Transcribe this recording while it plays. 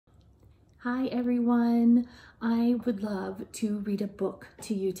Hi everyone. I would love to read a book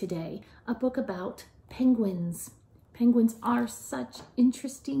to you today, a book about penguins. Penguins are such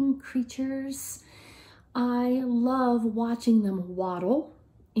interesting creatures. I love watching them waddle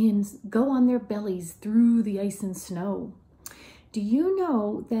and go on their bellies through the ice and snow. Do you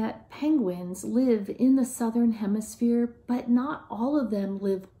know that penguins live in the southern hemisphere, but not all of them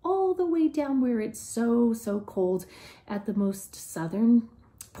live all the way down where it's so cold at the most southern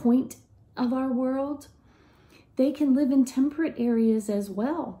point of our world? They can live in temperate areas as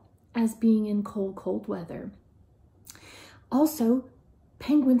well as being in cold weather. Also,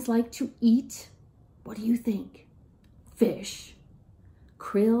 penguins like to eat, what do you think? Fish,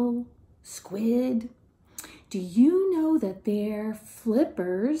 krill, squid. Do you know that their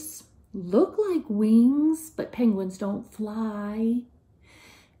flippers look like wings, but penguins don't fly?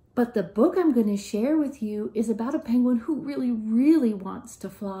 But the book I'm going to share with you is about a penguin who really wants to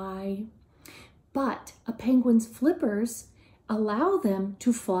fly. But a penguin's flippers allow them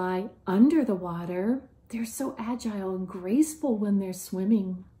to fly under the water. They're so agile and graceful when they're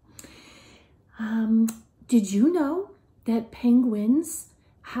swimming. Did you know that penguins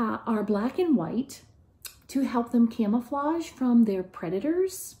are black and white to help them camouflage from their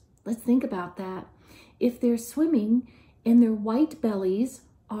predators? Let's think about that. If they're swimming and their white bellies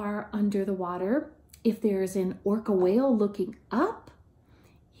are under the water, if there's an orca whale looking up,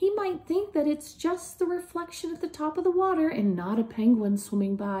 he might think that it's just the reflection at the top of the water and not a penguin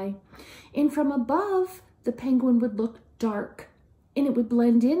swimming by. And from above, the penguin would look dark and it would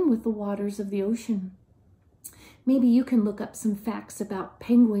blend in with the waters of the ocean. Maybe you can look up some facts about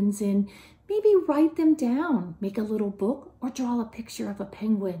penguins and maybe write them down, make a little book, or draw a picture of a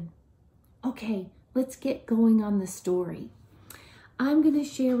penguin. Okay, let's get going on the story. I'm going to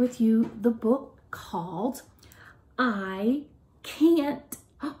share with you the book called I Can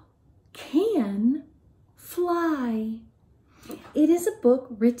Fly. It is a book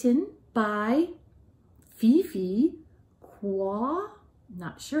written by Fifi Kuo.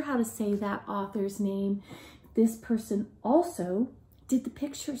 Not sure how to say that author's name. This person also did the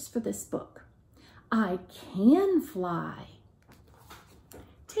pictures for this book. I Can Fly.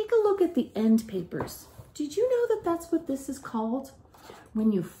 Take a look at the end papers. Did you know that that's what this is called?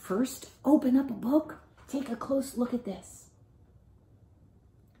 When you first open up a book, take a close look at this.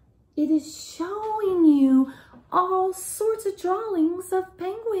 It is showing you all sorts of drawings of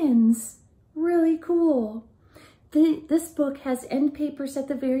penguins. Really cool. This book has end papers at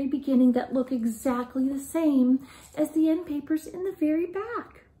the very beginning that look exactly the same as the end papers in the very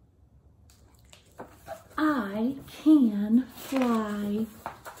back. I can fly.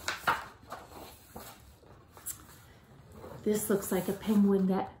 This looks like a penguin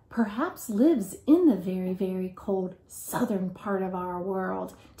that perhaps lives in the very cold southern part of our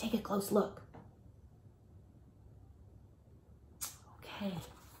world. Take a close look. Okay.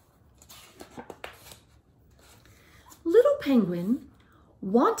 Little penguin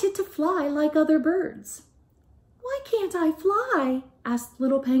wanted to fly like other birds. Why can't I fly? Asked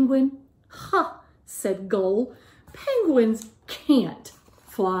little penguin. Ha, said Gull. Penguins can't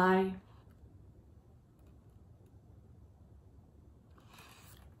fly.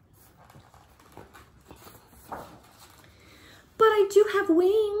 But I do have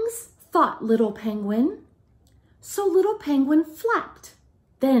wings, thought little penguin. So little penguin flapped.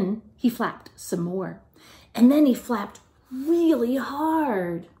 Then he flapped some more. And then he flapped really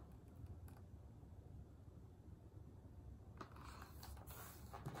hard.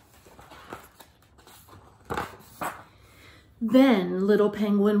 Then little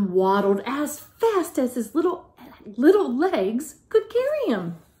penguin waddled as fast as his little legs could carry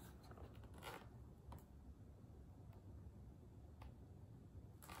him.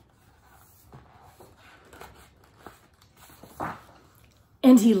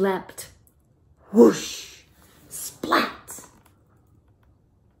 And he leapt. Whoosh! Splat!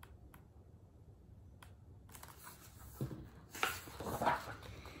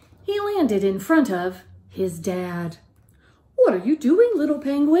 He landed in front of his dad. What are you doing, little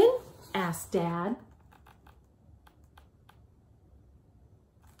penguin? Asked Dad.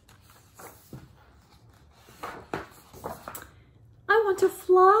 I want to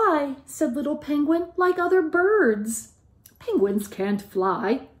fly, said little penguin, like other birds. Penguins can't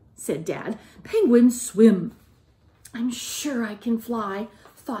fly, said Dad. Penguins swim. I'm sure I can fly,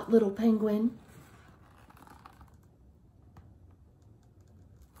 thought little penguin.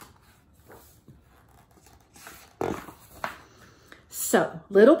 So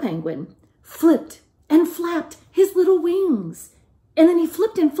little penguin flipped and flapped his little wings, and then he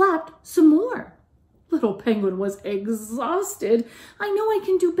flipped and flapped some more. Little Penguin was exhausted. "I know I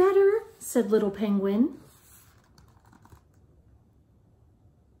can do better," said Little Penguin.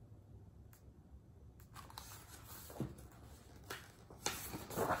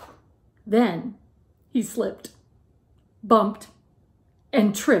 Then he slipped, bumped,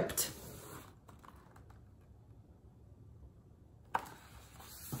 and tripped.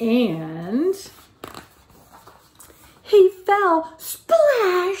 And he fell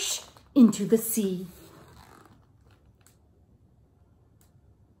splash into the sea.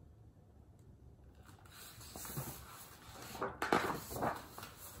 Look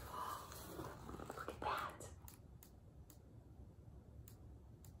at that.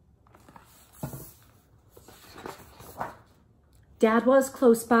 Dad was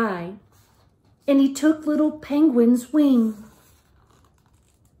close by, and he took Little Penguin's wing.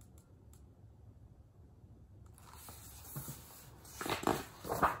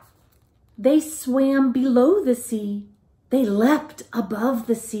 They swam below the sea. They leapt above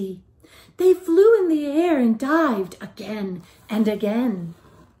the sea. They flew in the air and dived again and again.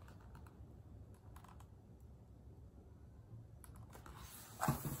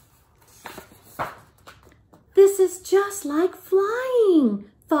 "This is just like flying,"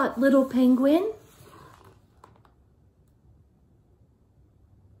 thought Little Penguin.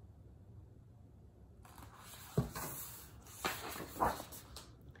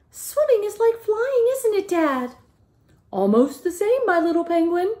 "Swimming is like flying, isn't it, Dad?" "Almost the same, my little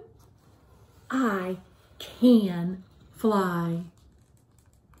penguin. I can fly."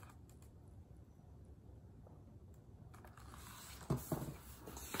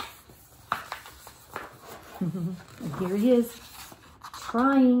 And here he is,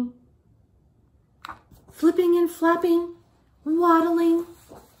 trying, flipping and flapping, waddling,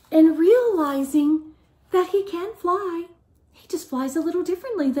 and realizing that he can fly. He just flies a little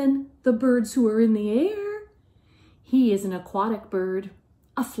differently than the birds who are in the air. He is an aquatic bird,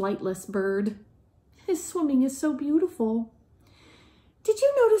 a flightless bird. His swimming is so beautiful. Did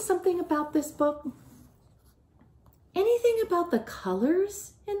you notice something about this book? Anything about the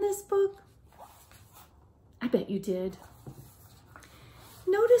colors in this book? I bet you did.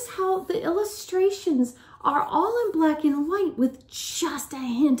 Notice how the illustrations are all in black and white with just a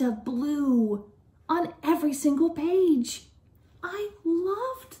hint of blue on every single page. I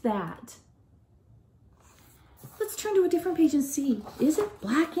loved that. Let's turn to a different page and see. Is it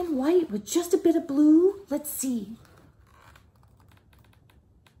black and white with just a bit of blue? Let's see.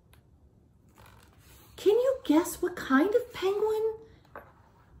 Can you guess what kind of penguin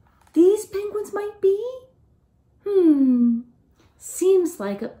these penguins might be? Seems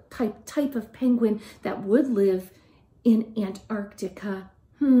like a type of penguin that would live in Antarctica.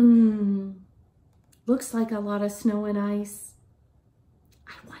 Looks like a lot of snow and ice.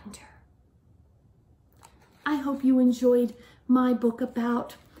 I wonder. I hope you enjoyed my book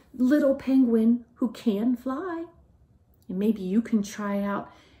about Little Penguin Who Can Fly. And maybe you can try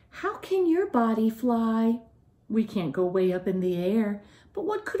out, how can your body fly? We can't go way up in the air, but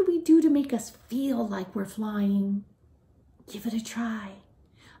what could we do to make us feel like we're flying? Give it a try.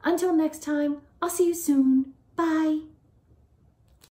 Until next time, I'll see you soon. Bye.